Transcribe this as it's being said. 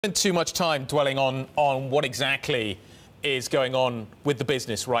Spend too much time dwelling on what exactly is going on with the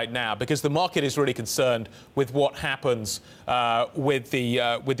business right now, because the market is really concerned with what happens with the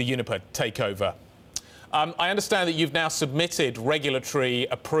Uniper takeover. I understand that you've now submitted regulatory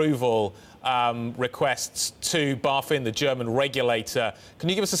approval requests to BaFin, the German regulator. Can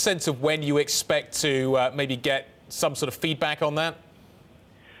you give us a sense of when you expect to maybe get some sort of feedback on that?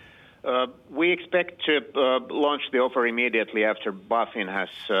 We expect to launch the offer immediately after BaFin has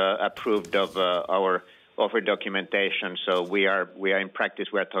approved of our offer documentation. So we are in practice.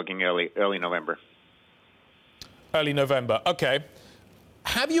 We are talking early November. Early November. Okay.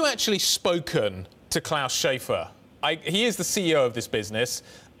 Have you actually spoken to Klaus Schäfer? He is the CEO of this business.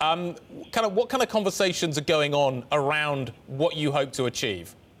 What kind of conversations are going on around what you hope to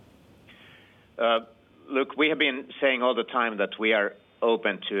achieve? Look, we have been saying all the time that we are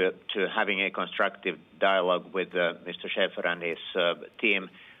open to having a constructive dialogue with Mr. Schäfer and his team.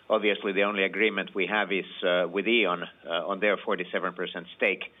 Obviously, the only agreement we have is with E.ON on their 47%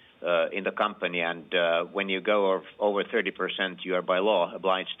 stake in the company. And when you go over 30%, you are by law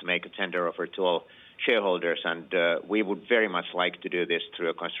obliged to make a tender offer to all shareholders. And we would very much like to do this through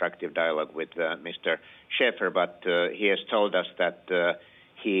a constructive dialogue with Mr. Schäfer. But he has told us that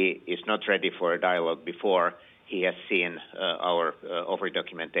he is not ready for a dialogue before he has seen our offer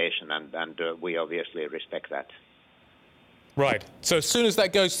documentation, and we obviously respect that. Right. So as soon as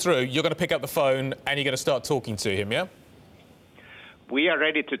that goes through, you're going to pick up the phone and you're going to start talking to him, yeah? We are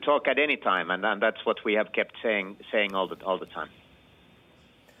ready to talk at any time, and that's what we have kept saying all the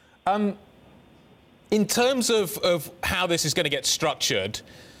time. In terms of how this is going to get structured,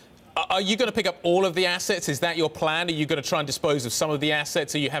 are you going to pick up all of the assets? Is that your plan? Are you going to try and dispose of some of the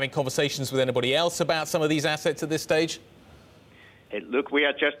assets? Are you having conversations with anybody else about some of these assets at this stage? Look, we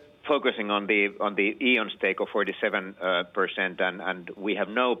are just focusing on the E.ON stake of 47%, and we have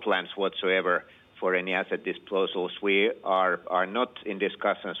no plans whatsoever for any asset disposals. We are not in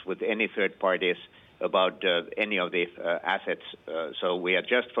discussions with any third parties about any of the assets. So we are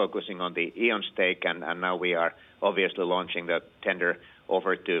just focusing on the E.ON stake, and now we are obviously launching the tender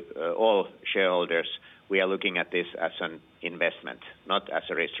over to all shareholders. We are looking at this as an investment, not as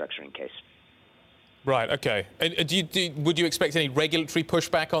a restructuring case. Right, OK. And would you expect any regulatory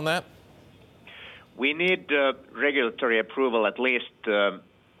pushback on that? We need regulatory approval at least in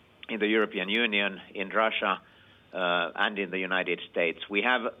the European Union, in Russia, and in the United States. We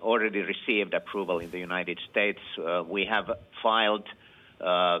have already received approval in the United States. We have filed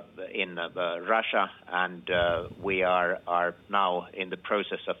in Russia, and we are now in the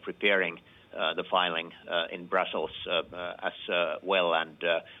process of preparing the filing in Brussels as well. And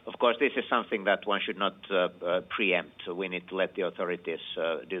of course, this is something that one should not preempt. We need to let the authorities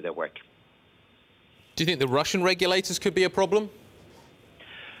do their work. Do you think the Russian regulators could be a problem?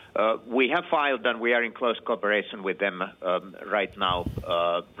 We have filed, and we are in close cooperation with them right now.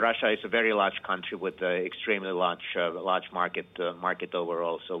 Russia is a very large country with an extremely large market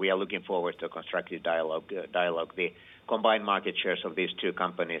overall. So we are looking forward to a constructive dialogue. The combined market shares of these two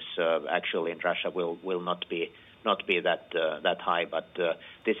companies actually in Russia will not be that high. But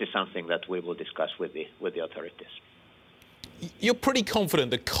this is something that we will discuss with the authorities. You're pretty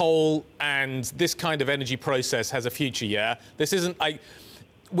confident that coal and this kind of energy process has a future, yeah? This isn't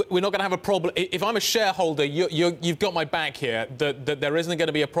we're not going to have a problem. If I'm a shareholder, you've got my back here, that there isn't going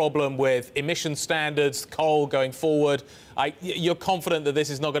to be a problem with emission standards, coal going forward. You're confident that this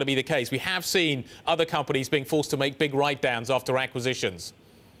is not going to be the case. We have seen other companies being forced to make big write-downs after acquisitions.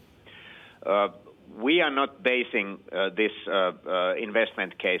 We are not basing this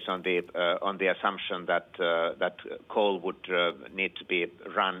investment case on the assumption that coal would need to be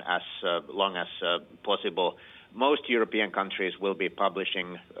run as long as possible. Most European countries will be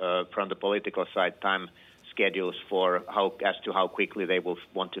publishing from the political side time schedules as to how quickly they will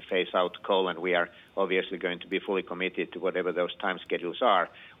want to phase out coal, and we are obviously going to be fully committed to whatever those time schedules are.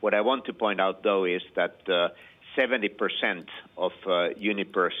 What I want to point out, though, is that 70% of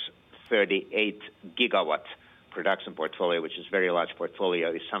Uniper's 38 gigawatt production portfolio, which is a very large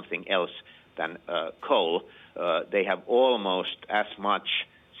portfolio, is something else than coal. They have almost as much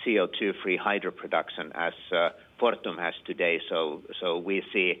CO2-free hydro production as Fortum has today. So we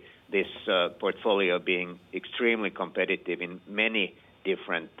see this portfolio being extremely competitive in many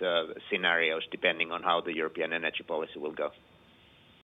different scenarios, depending on how the European energy policy will go.